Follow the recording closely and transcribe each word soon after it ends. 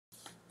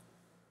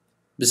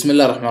بسم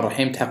الله الرحمن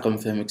الرحيم. تحقق من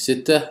فهمك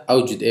 6.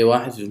 أوجد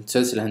A1 في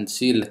المتسلسل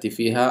الهندسي التي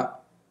فيها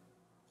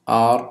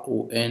R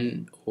و N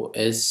و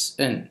S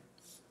N.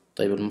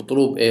 طيب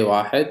المطلوب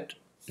A1،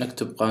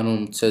 نكتب قانون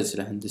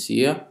المتسلسل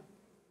الهندسية.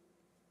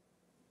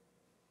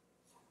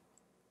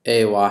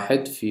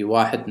 A1 في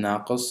 1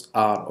 ناقص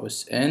R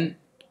أس N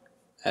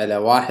على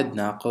 1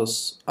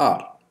 ناقص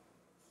R،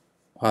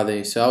 وهذا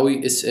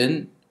يساوي SN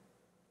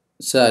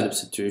سالب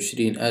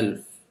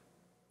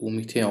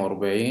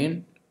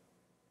 26,240.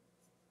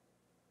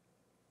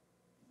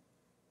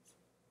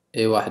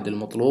 A1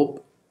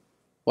 المطلوب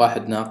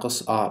 1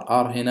 ناقص R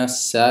هنا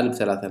سالب 3،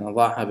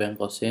 نضعها بين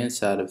قوسين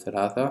سالب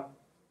 3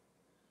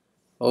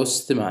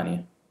 أس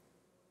 8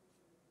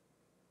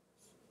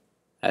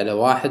 على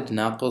 1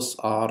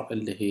 ناقص R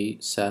اللي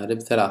هي سالب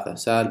 3،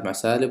 سالب مع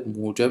سالب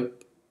موجب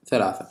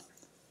 3.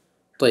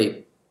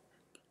 طيب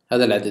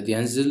هذا العدد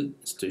ينزل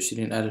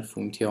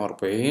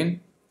 26,240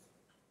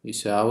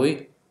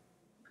 يساوي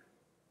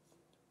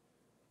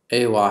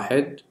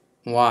A1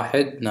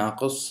 1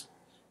 ناقص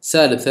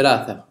سالب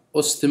 3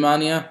 أس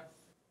 8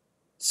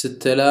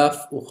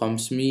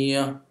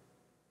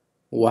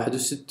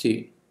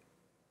 6,561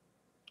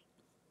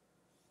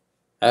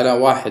 على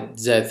 1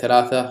 زائد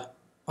 3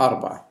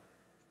 4.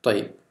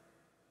 طيب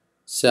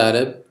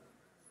سالب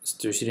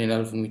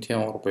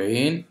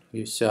 26,240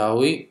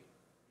 يساوي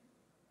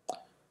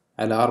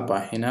على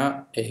 4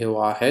 هنا هي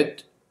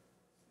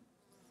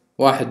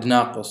 1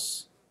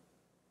 ناقص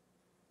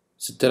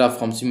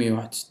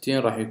 6,561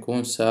 راح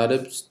يكون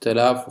سالب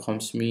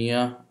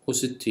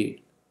 6,560.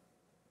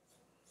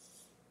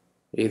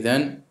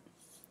 إذن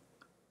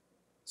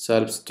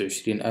سالب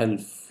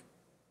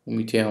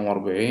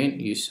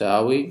 26,240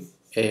 يساوي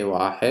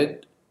A1.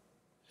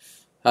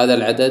 هذا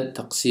العدد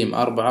تقسيم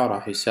 4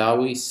 راح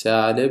يساوي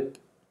سالب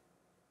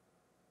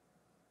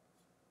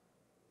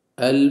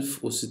 1640،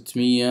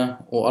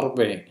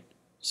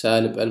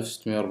 سالب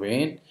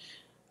 1640.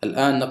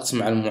 الآن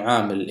نقسم على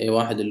المعامل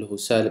A1 اللي هو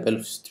سالب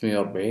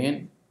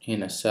 1640،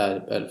 هنا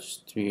سالب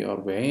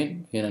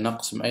 1640، هنا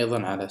نقسم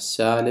أيضا على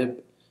سالب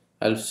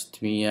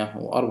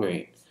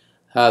 1640.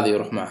 هذا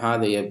يروح مع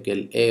هذا يبقى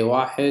ال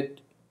A1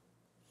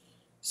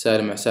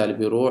 سالب مع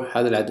سالب يروح،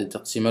 هذا العدد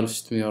تقسيم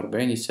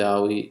 1640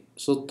 يساوي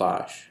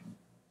 16.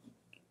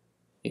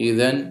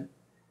 إذن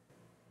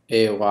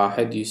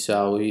A1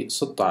 يساوي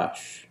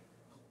 16.